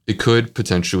 it could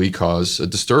potentially cause a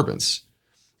disturbance.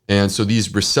 And so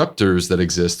these receptors that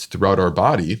exist throughout our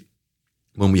body,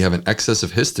 when we have an excess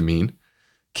of histamine,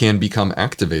 can become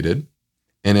activated.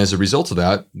 And as a result of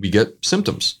that, we get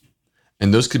symptoms.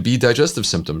 And those could be digestive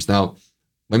symptoms. Now,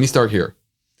 let me start here.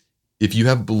 If you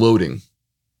have bloating,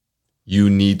 you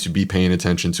need to be paying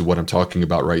attention to what I'm talking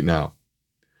about right now.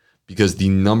 Because the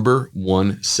number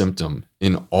 1 symptom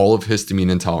in all of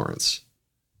histamine intolerance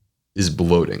is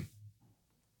bloating.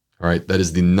 All right, that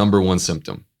is the number 1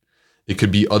 symptom. It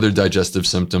could be other digestive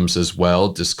symptoms as well,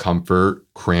 discomfort,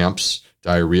 cramps,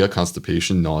 diarrhea,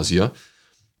 constipation, nausea.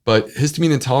 But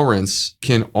histamine intolerance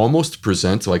can almost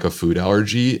present like a food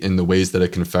allergy in the ways that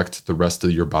it can affect the rest of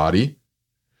your body.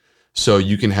 So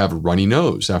you can have runny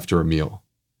nose after a meal.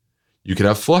 You could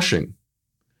have flushing.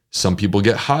 Some people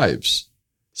get hives.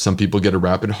 Some people get a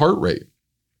rapid heart rate.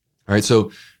 All right,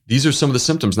 so these are some of the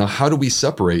symptoms. Now, how do we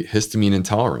separate histamine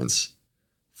intolerance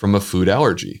from a food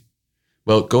allergy?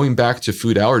 Well, going back to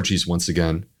food allergies once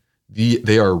again,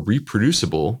 they are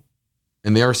reproducible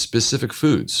and they are specific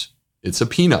foods. It's a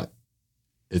peanut,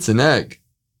 it's an egg,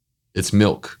 it's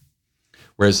milk.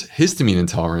 Whereas histamine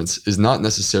intolerance is not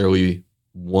necessarily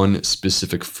one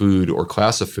specific food or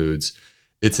class of foods.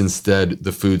 It's instead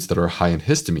the foods that are high in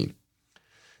histamine.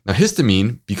 Now,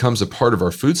 histamine becomes a part of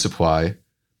our food supply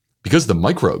because of the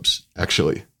microbes,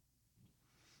 actually.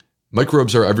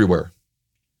 Microbes are everywhere.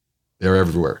 They're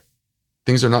everywhere.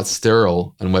 Things are not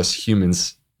sterile unless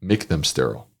humans make them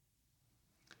sterile.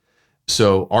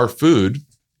 So our food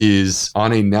is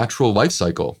on a natural life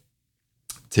cycle.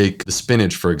 Take the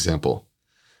spinach, for example.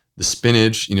 The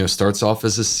spinach, starts off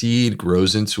as a seed,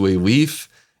 grows into a leaf,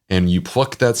 and you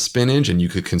pluck that spinach and you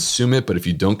could consume it. But if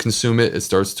you don't consume it, it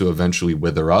starts to eventually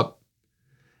wither up,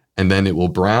 and then it will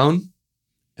brown.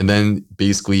 And then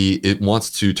basically it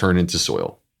wants to turn into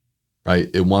soil, right?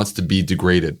 It wants to be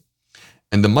degraded.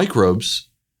 And the microbes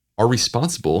are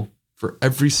responsible for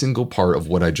every single part of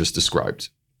what I just described,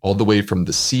 all the way from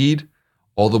the seed,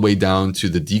 all the way down to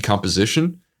the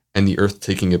decomposition and the earth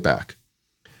taking it back.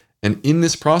 And in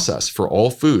this process, for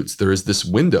all foods, there is this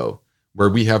window where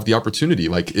we have the opportunity,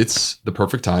 like it's the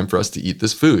perfect time for us to eat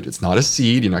this food. It's not a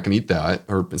seed, you're not going to eat that,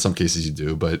 or in some cases you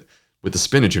do, but with the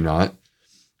spinach, you're not.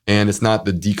 And it's not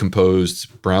the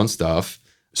decomposed brown stuff.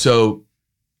 So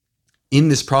in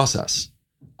this process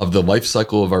of the life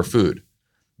cycle of our food,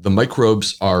 the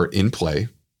microbes are in play.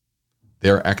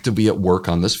 They're actively at work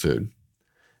on this food.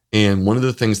 And one of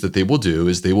the things that they will do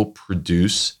is they will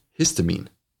produce histamine.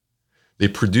 They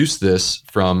produce this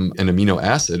from an amino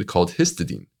acid called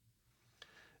histidine.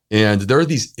 And there are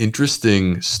these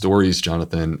interesting stories,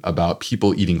 Jonathan, about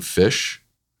people eating fish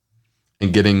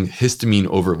and getting histamine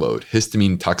overload,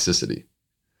 histamine toxicity.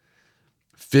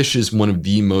 Fish is one of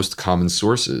the most common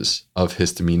sources of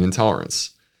histamine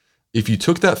intolerance. If you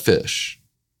took that fish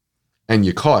and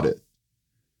you caught it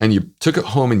and you took it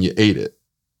home and you ate it,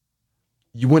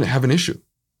 you wouldn't have an issue.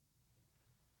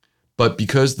 But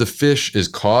because the fish is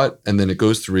caught and then it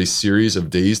goes through a series of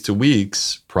days to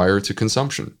weeks prior to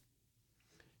consumption,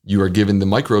 you are giving the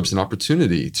microbes an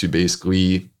opportunity to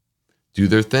basically do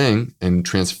their thing and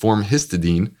transform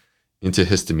histidine into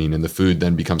histamine, and the food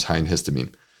then becomes high in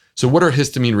histamine. So what are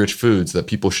histamine-rich foods that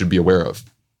people should be aware of?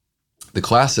 The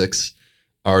classics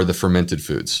are the fermented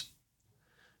foods.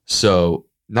 So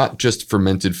not just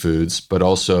fermented foods, but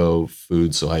also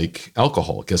foods like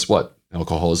alcohol. Guess what?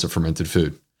 Alcohol is a fermented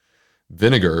food.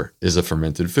 Vinegar is a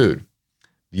fermented food.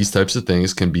 These types of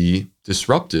things can be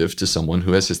disruptive to someone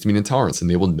who has histamine intolerance, and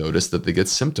they will notice that they get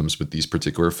symptoms with these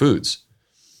particular foods.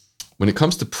 When it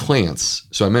comes to plants,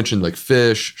 so I mentioned like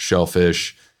fish,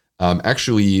 shellfish,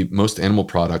 actually most animal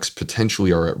products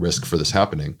potentially are at risk for this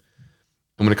happening.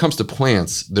 And when it comes to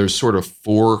plants, there's sort of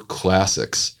 4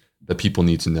 classics that people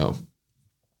need to know.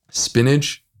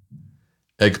 Spinach,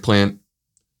 eggplant,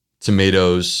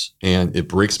 tomatoes, and it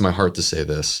breaks my heart to say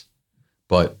this,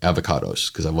 but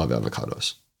avocados, because I love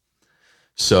avocados.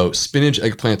 So spinach,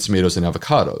 eggplant, tomatoes, and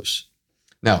avocados.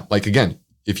 Now, like again,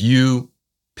 if you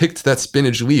picked that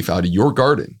spinach leaf out of your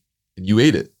garden and you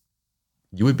ate it,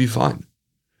 you would be fine.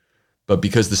 But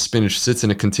because the spinach sits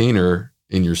in a container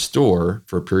in your store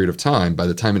for a period of time, by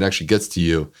the time it actually gets to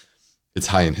you, it's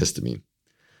high in histamine.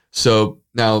 So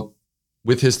now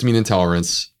with histamine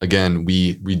intolerance, again,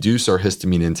 we reduce our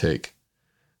histamine intake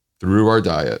through our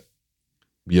diet.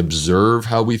 We observe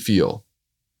how we feel.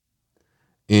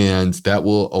 And that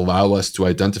will allow us to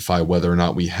identify whether or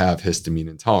not we have histamine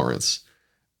intolerance.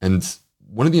 And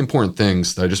one of the important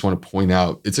things that I just want to point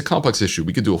out, it's a complex issue.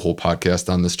 We could do a whole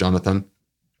podcast on this, Jonathan.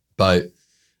 But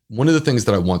one of the things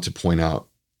that I want to point out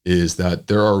is that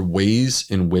there are ways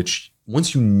in which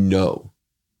once you know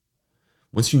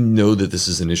that this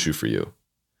is an issue for you,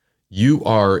 you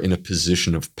are in a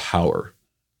position of power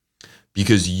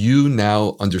because you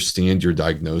now understand your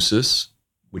diagnosis,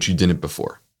 which you didn't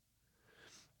before.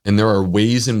 And there are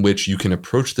ways in which you can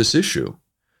approach this issue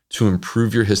to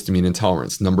improve your histamine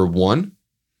intolerance. Number 1,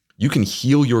 you can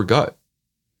heal your gut.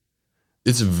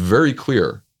 It's very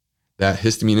clear that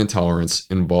histamine intolerance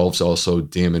involves also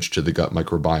damage to the gut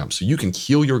microbiome. So you can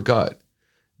heal your gut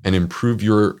and improve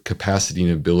your capacity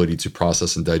and ability to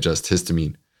process and digest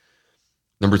histamine.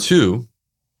 Number 2,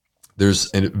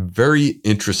 there's a very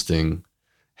interesting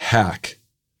hack,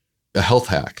 a health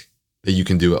hack that you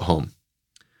can do at home.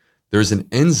 There's an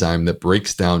enzyme that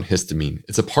breaks down histamine.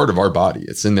 It's a part of our body.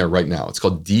 It's in there right now. It's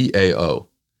called DAO,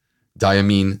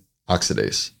 diamine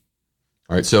oxidase.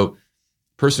 All right, so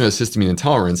a person who has histamine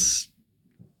intolerance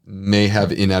may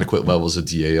have inadequate levels of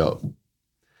DAO.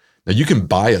 Now, you can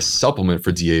buy a supplement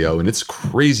for DAO, and it's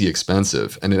crazy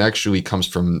expensive, and it actually comes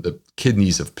from the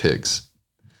kidneys of pigs.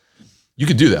 You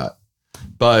could do that,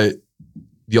 but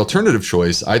the alternative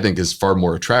choice, I think, is far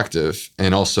more attractive,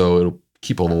 and also it'll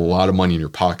keep a lot of money in your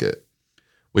pocket,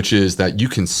 which is that you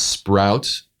can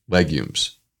sprout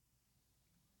legumes,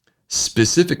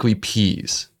 specifically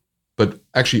peas, but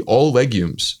actually all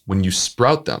legumes, when you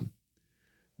sprout them,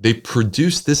 they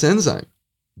produce this enzyme,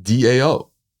 DAO.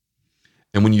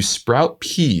 And when you sprout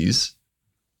peas,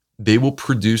 they will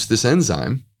produce this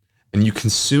enzyme, and you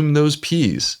consume those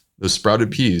peas those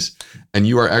sprouted peas, and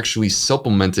you are actually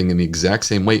supplementing in the exact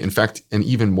same way. In fact, an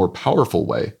even more powerful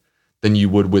way than you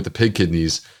would with the pig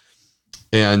kidneys.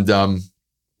 And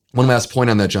one last point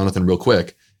on that, Jonathan, real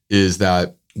quick, is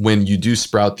that when you do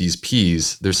sprout these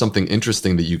peas, there's something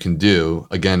interesting that you can do.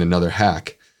 Again, another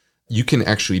hack. You can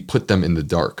actually put them in the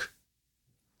dark.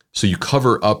 So you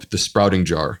cover up the sprouting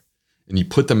jar and you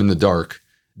put them in the dark.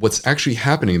 What's actually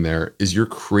happening there is you're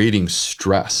creating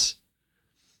stress.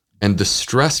 And the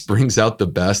stress brings out the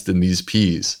best in these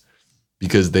peas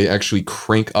because they actually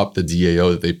crank up the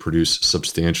DAO that they produce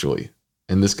substantially.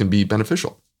 And this can be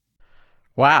beneficial.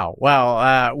 Wow.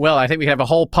 Well, Will, I think we can have a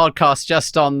whole podcast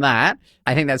just on that.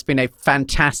 I think that's been a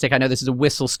fantastic, I know this is a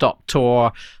whistle-stop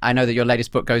tour. I know that your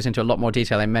latest book goes into a lot more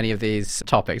detail in many of these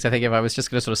topics. I think if I was just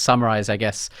going to sort of summarize, I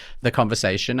guess, the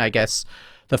conversation, I guess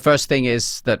the first thing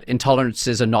is that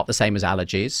intolerances are not the same as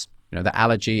allergies. You know, the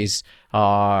allergies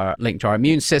are linked to our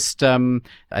immune system.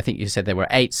 I think you said there were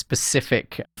 8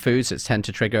 specific foods that tend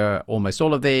to trigger almost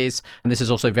all of these. And this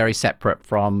is also very separate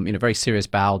from, very serious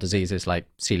bowel diseases like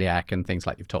celiac and things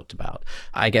like you've talked about.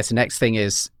 I guess the next thing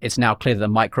is it's now clear that the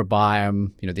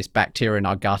microbiome, this bacteria in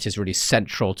our gut is really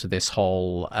central to this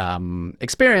whole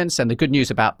experience. And the good news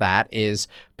about that is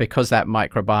because that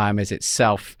microbiome is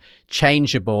itself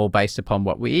changeable based upon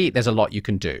what we eat, there's a lot you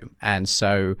can do. And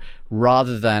so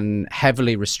rather than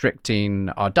heavily restricting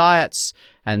our diets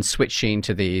and switching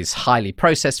to these highly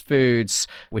processed foods,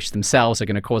 which themselves are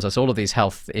going to cause us all of these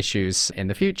health issues in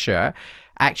the future,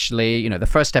 actually, the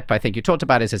first step I think you talked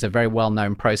about is there's a very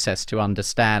well-known process to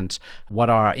understand what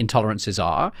our intolerances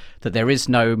are, that there is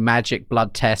no magic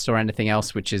blood test or anything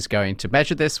else which is going to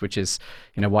measure this, which is,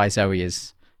 why Zoe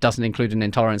doesn't include an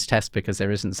intolerance test because there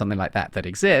isn't something like that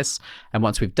exists. And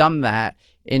once we've done that,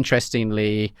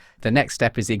 interestingly, the next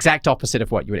step is the exact opposite of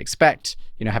what you would expect.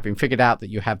 Having figured out that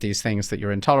you have these things that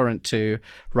you're intolerant to,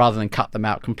 rather than cut them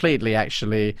out completely,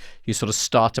 actually, you sort of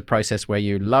start a process where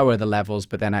you lower the levels,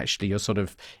 but then actually you're sort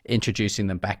of introducing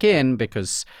them back in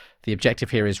because the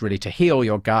objective here is really to heal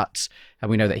your gut. And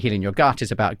we know that healing your gut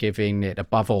is about giving it,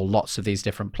 above all, lots of these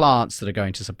different plants that are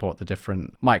going to support the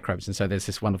different microbes. And so there's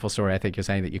this wonderful story, I think you're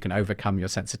saying, that you can overcome your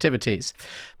sensitivities.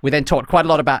 We then talked quite a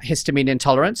lot about histamine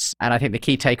intolerance. And I think the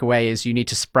key takeaway is you need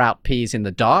to sprout peas in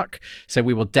the dark. So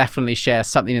we will definitely share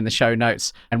something in the show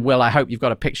notes. And Will, I hope you've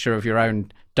got a picture of your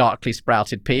own darkly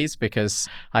sprouted peas, because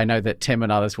I know that Tim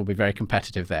and others will be very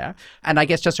competitive there. And I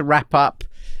guess just to wrap up,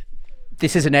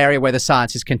 this is an area where the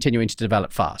science is continuing to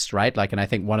develop fast, right? And I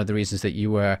think one of the reasons that you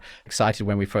were excited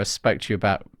when we first spoke to you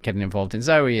about getting involved in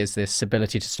Zoe is this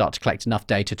ability to start to collect enough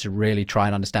data to really try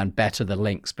and understand better the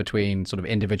links between sort of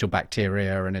individual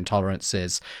bacteria and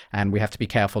intolerances. And we have to be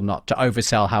careful not to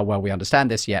oversell how well we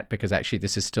understand this yet, because actually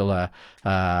this is still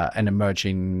an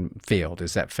emerging field.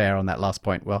 Is that fair on that last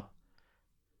point, Will?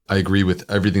 I agree with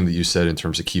everything that you said in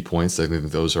terms of key points. I think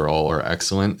that those are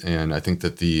excellent. And I think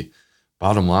that the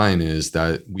bottom line is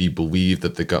that we believe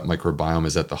that the gut microbiome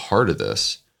is at the heart of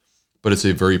this, but it's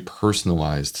a very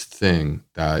personalized thing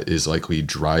that is likely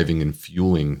driving and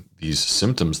fueling these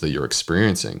symptoms that you're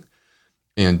experiencing.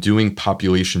 And doing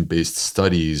population-based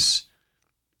studies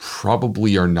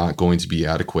probably are not going to be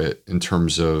adequate in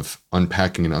terms of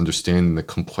unpacking and understanding the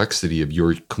complexity of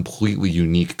your completely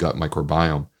unique gut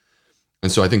microbiome.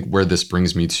 And so I think where this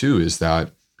brings me to is that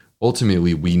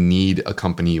ultimately we need a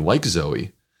company like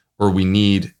Zoe, or we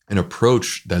need an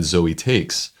approach that Zoe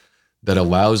takes that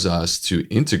allows us to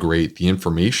integrate the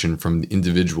information from the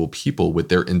individual people with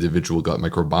their individual gut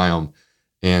microbiome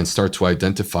and start to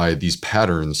identify these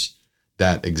patterns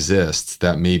that exist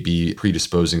that may be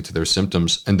predisposing to their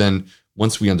symptoms. And then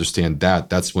once we understand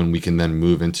that, that's when we can then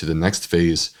move into the next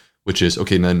phase, which is,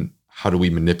 okay, then how do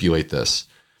we manipulate this?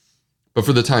 But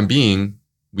for the time being,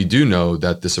 we do know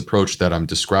that this approach that I'm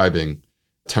describing,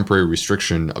 temporary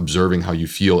restriction, observing how you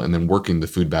feel, and then working the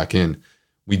food back in,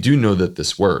 we do know that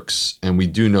this works. And we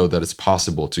do know that it's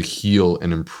possible to heal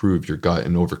and improve your gut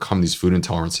and overcome these food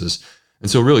intolerances. And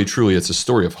so really, truly, it's a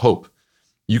story of hope.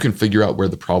 You can figure out where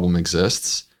the problem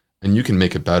exists and you can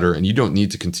make it better. And you don't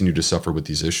need to continue to suffer with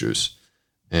these issues.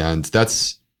 And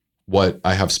that's what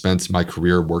I have spent my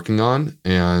career working on.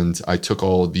 And I took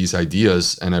all of these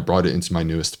ideas and I brought it into my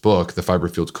newest book, the Fiber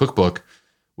Fueled Cookbook,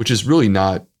 which is really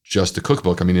not just a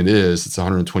cookbook. I mean, it's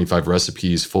 125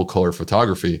 recipes, full color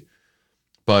photography,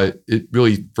 but it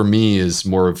really, for me, is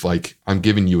more of like, I'm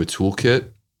giving you a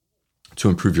toolkit to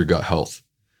improve your gut health.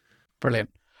 Brilliant.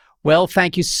 Well,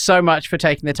 thank you so much for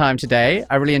taking the time today.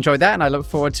 I really enjoyed that. And I look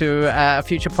forward to a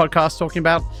future podcast talking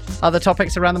about other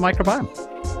topics around the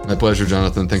microbiome. My pleasure,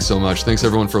 Jonathan. Thanks so much. Thanks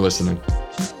everyone for listening.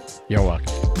 You're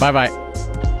welcome. Bye-bye.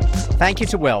 Thank you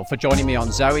to Will for joining me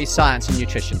on Zoe, Science and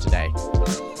Nutrition today.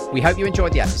 We hope you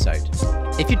enjoyed the episode.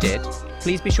 If you did,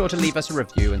 please be sure to leave us a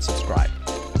review and subscribe.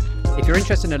 If you're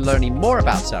interested in learning more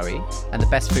about Zoe and the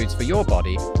best foods for your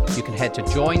body, you can head to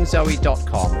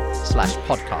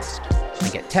joinzoe.com/podcast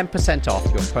and get 10% off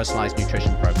your personalized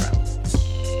nutrition program.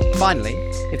 Finally,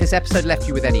 if this episode left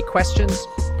you with any questions,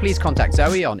 please contact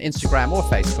Zoe on Instagram or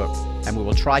Facebook, and we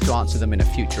will try to answer them in a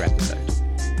future episode.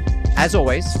 As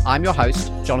always, I'm your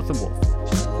host, Jonathan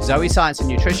Wolfe. Zoe Science and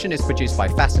Nutrition is produced by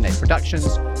Fascinate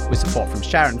Productions with support from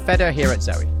Sharon Feder here at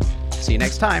Zoe. See you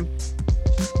next time.